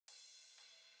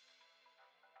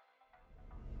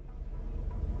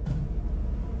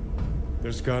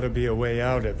There's gotta be a way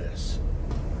out of this.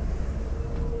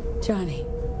 Johnny,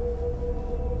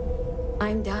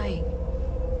 I'm dying.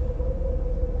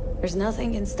 There's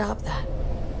nothing can stop that.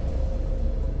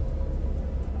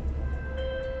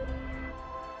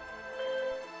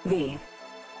 V.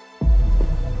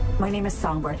 My name is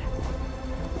Songbird.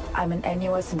 I'm an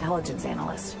NUS intelligence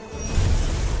analyst.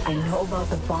 I know about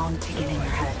the bomb ticket in your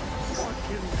head.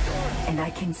 And I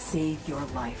can save your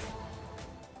life.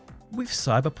 With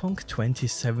Cyberpunk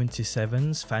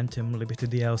 2077's Phantom Liberty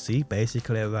DLC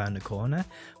basically around the corner,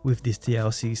 with this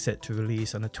DLC set to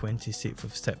release on the 26th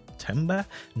of September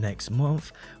next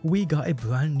month, we got a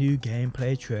brand new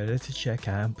gameplay trailer to check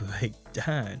out and break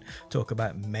down, talk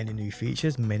about many new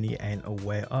features many ain't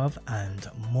aware of and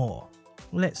more.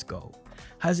 Let's go.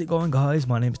 How's it going guys?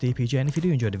 My name is DPJ, and if you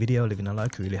do enjoy the video, leaving a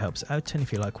like really helps out, and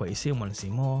if you like what you see and want to see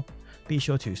more, be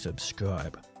sure to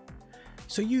subscribe.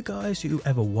 So you guys who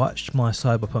ever watched my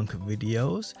Cyberpunk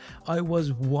videos, I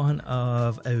was one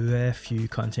of a rare few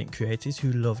content creators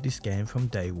who loved this game from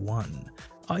day one.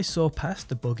 I saw past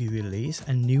the buggy release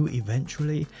and knew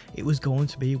eventually it was going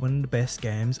to be one of the best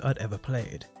games I'd ever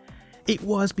played. It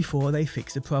was before they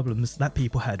fixed the problems that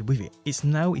people had with it. It's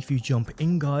now, if you jump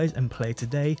in guys and play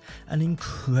today, an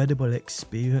incredible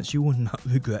experience you will not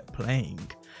regret playing.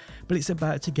 But it's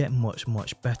about to get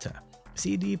much better.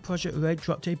 CD Projekt Red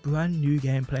dropped a brand new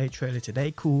gameplay trailer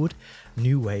today called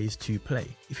New Ways to Play.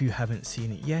 If you haven't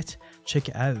seen it yet, check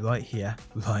it out right here,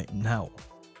 right now.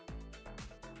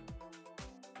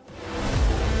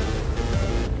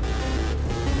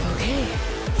 Okay,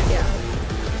 yeah,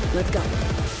 let's go.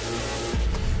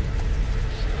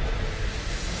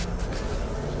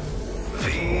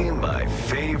 V, my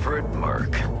favorite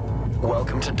merc.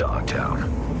 Welcome to Dogtown.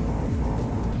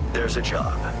 There's a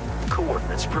job.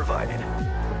 Coordinates provided.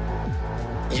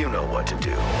 You know what to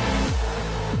do.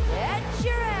 Get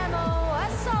your ammo,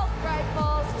 assault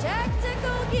rifles,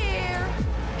 tactical gear.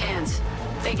 Hands,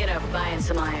 thinking of buying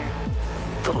some iron.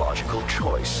 The logical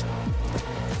choice.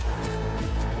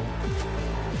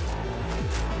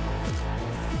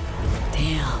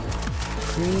 Damn,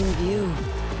 green view.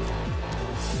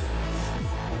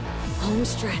 Home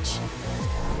stretch.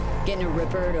 Getting a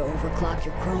ripper to overclock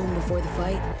your chrome before the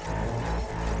fight?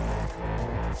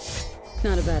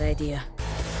 Not a bad idea.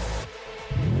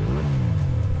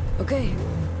 Okay,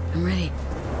 I'm ready.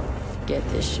 Get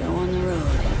this show on the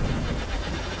road.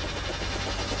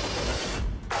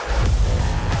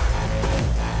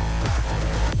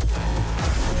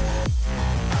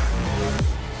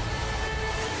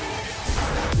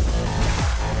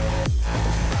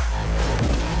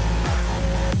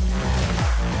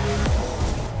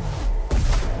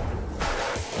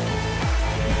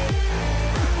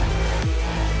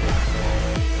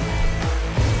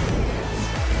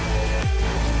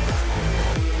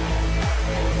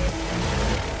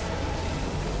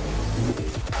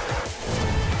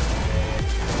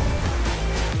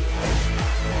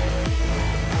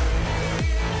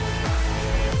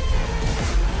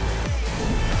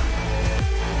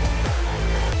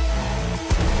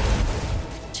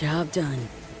 Job done.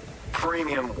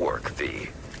 Premium work, V.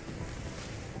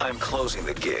 I'm closing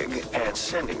the gig and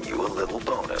sending you a little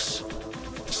bonus.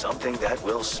 Something that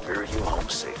will spirit you home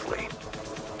safely.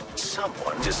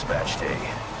 Someone dispatched a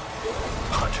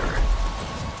hunter.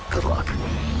 Good luck.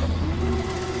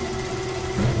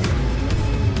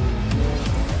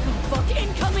 Fuck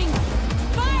incoming!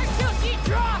 Fire till she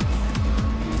drops!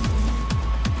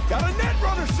 Got a net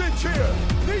runner cinch here!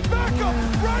 Need backup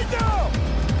right now!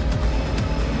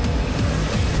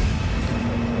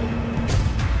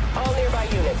 All nearby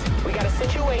units. We got a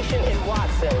situation in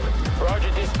Watson.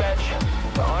 Roger, dispatch.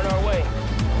 We're on our way.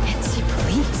 It's the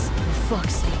police, for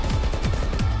fuck's sake.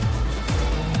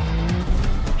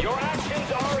 Your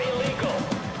actions are illegal.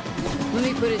 Let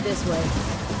me put it this way.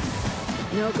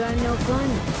 No gun, no fun.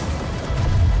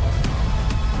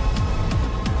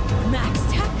 Max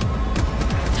tech.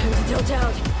 Time to tilt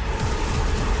out.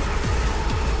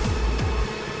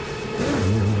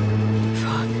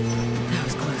 Fuck, that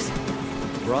was close.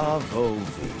 Bravo,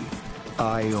 V.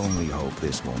 I only hope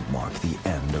this won't mark the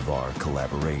end of our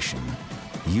collaboration.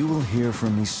 You will hear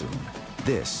from me soon.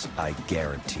 This I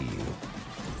guarantee you.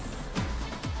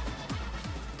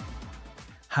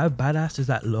 How badass does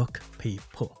that look,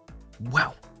 people?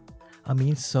 Wow! I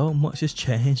mean, so much has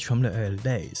changed from the early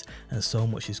days, and so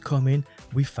much is coming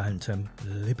with Phantom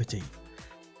Liberty.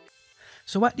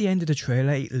 So at the end of the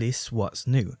trailer, it lists what's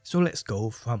new. So let's go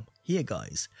from here,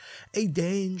 guys. A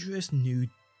dangerous new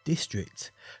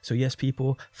district. So yes,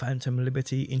 people, Phantom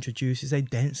Liberty introduces a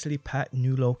densely packed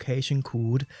new location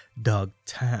called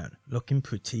Dogtown, looking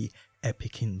pretty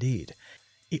epic indeed.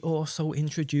 It also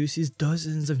introduces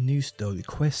dozens of new story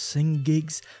quests and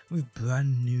gigs with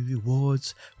brand new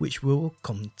rewards, which we'll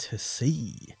come to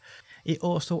see. It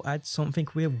also adds something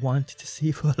we've wanted to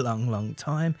see for a long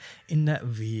time in that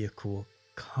vehicle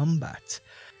combat.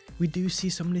 We do see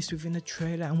some of this within the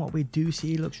trailer, and what we do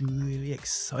see looks really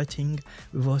exciting,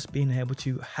 with us being able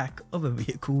to hack other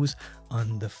vehicles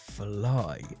on the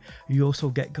fly. You also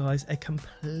get, guys, a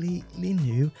completely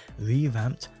new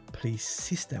revamped police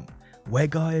system, where,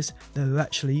 guys, there are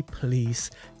actually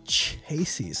police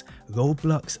chases,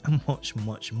 roadblocks and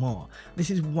much more. This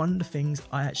is one of the things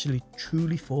I actually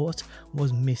truly thought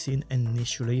was missing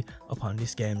initially upon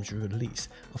this game's release.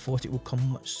 I thought it would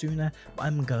come much sooner, but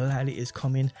I'm glad it is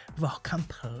coming with a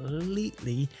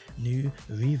completely new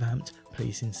revamped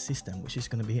policing system, which is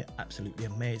going to be absolutely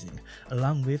amazing,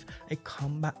 along with a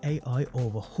combat AI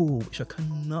overhaul, which I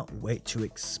cannot wait to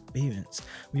experience.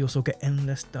 We also get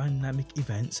endless dynamic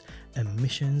events and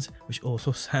missions, which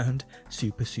also sound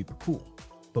super cool.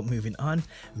 But moving on,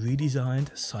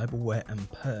 redesigned cyberware and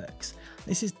perks.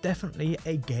 This is definitely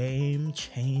a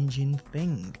game-changing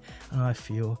thing, and I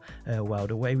feel well,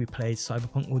 the way we played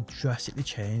Cyberpunk will drastically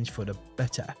change for the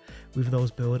better, with those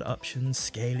build options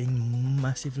scaling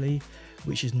massively,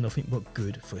 which is nothing but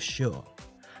good for sure.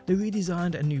 The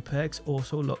redesigned and new perks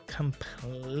also look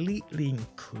completely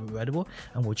incredible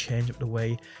and will change up the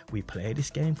way we play this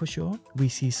game for sure. We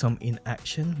see some in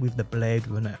action with the Blade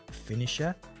Runner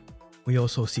finisher. We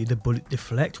also see the bullet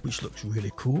deflect, which looks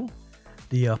really cool.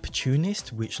 The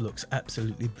opportunist, which looks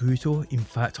absolutely brutal. In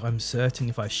fact, I'm certain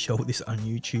if I show this on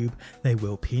YouTube, they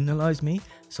will penalize me.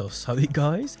 So sorry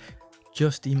guys.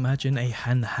 Just imagine a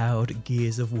handheld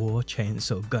Gears of War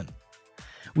chainsaw gun.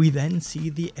 We then see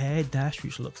the air dash,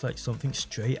 which looks like something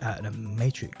straight out of the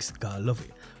Matrix. Gotta love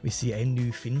it. We see a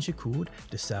new finisher called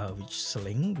the Salvage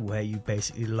Sling, where you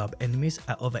basically lob enemies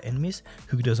at other enemies.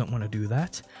 Who doesn't want to do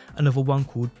that? Another one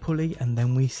called Pulley, and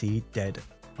then we see Dead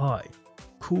Eye.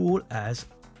 Cool as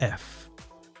F.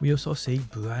 We also see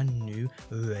brand new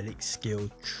relic skill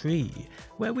tree,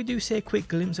 where we do see a quick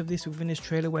glimpse of this within this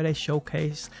trailer, where they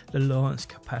showcase the launch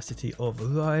capacity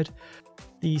override,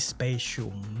 the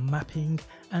spatial mapping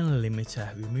and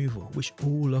limiter removal, which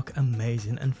all look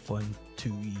amazing and fun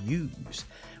to use.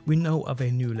 We know of a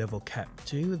new level cap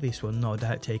too. This will no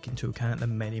doubt take into account the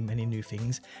many new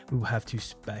things we will have to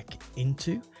spec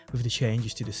into with the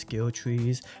changes to the skill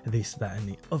trees, this, that and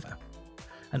the other.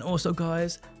 And also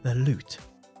guys, the loot.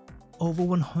 Over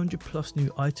 100 plus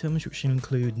new items, which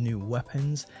include new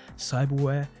weapons,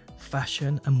 cyberware,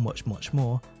 fashion and much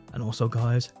more. And also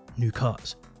guys, new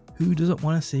cars. Who doesn't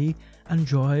want to see and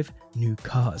drive new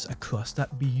cars across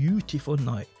that beautiful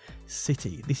night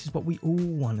city? This is what we all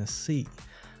want to see.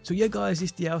 So yeah guys,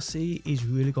 this DLC is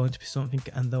really going to be something,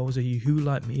 and those of you who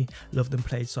like me loved and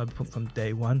played Cyberpunk from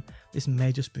day one, this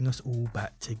may just bring us all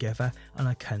back together, and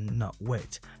I cannot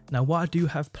wait. Now what I do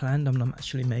have planned, I'm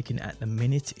actually making at the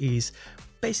minute, is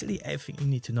basically everything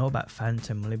you need to know about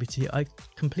Phantom Liberty. I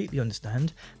completely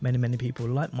understand many people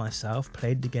like myself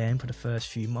played the game for the first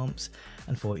few months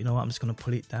and thought, you know what, I'm just going to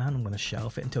pull it down, I'm going to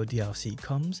shelf it until DLC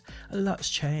comes. A lot's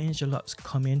changed, a lot's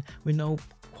coming. We know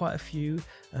quite a few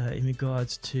in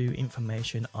regards to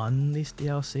information on this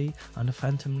DLC, on the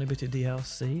Phantom Liberty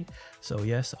DLC. So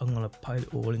yes, I'm going to pile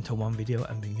it all into one video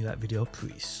and bring you that video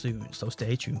pretty soon, so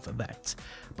stay tuned for that.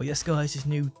 But yes guys,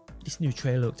 this new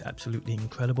trailer looked absolutely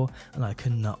incredible and I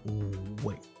cannot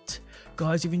wait.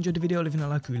 Guys, if you enjoyed the video, leaving a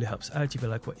like really helps out. If you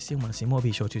like what you see and want to see more,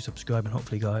 be sure to subscribe, and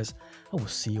hopefully guys, I will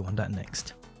see you on that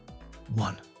next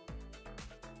one.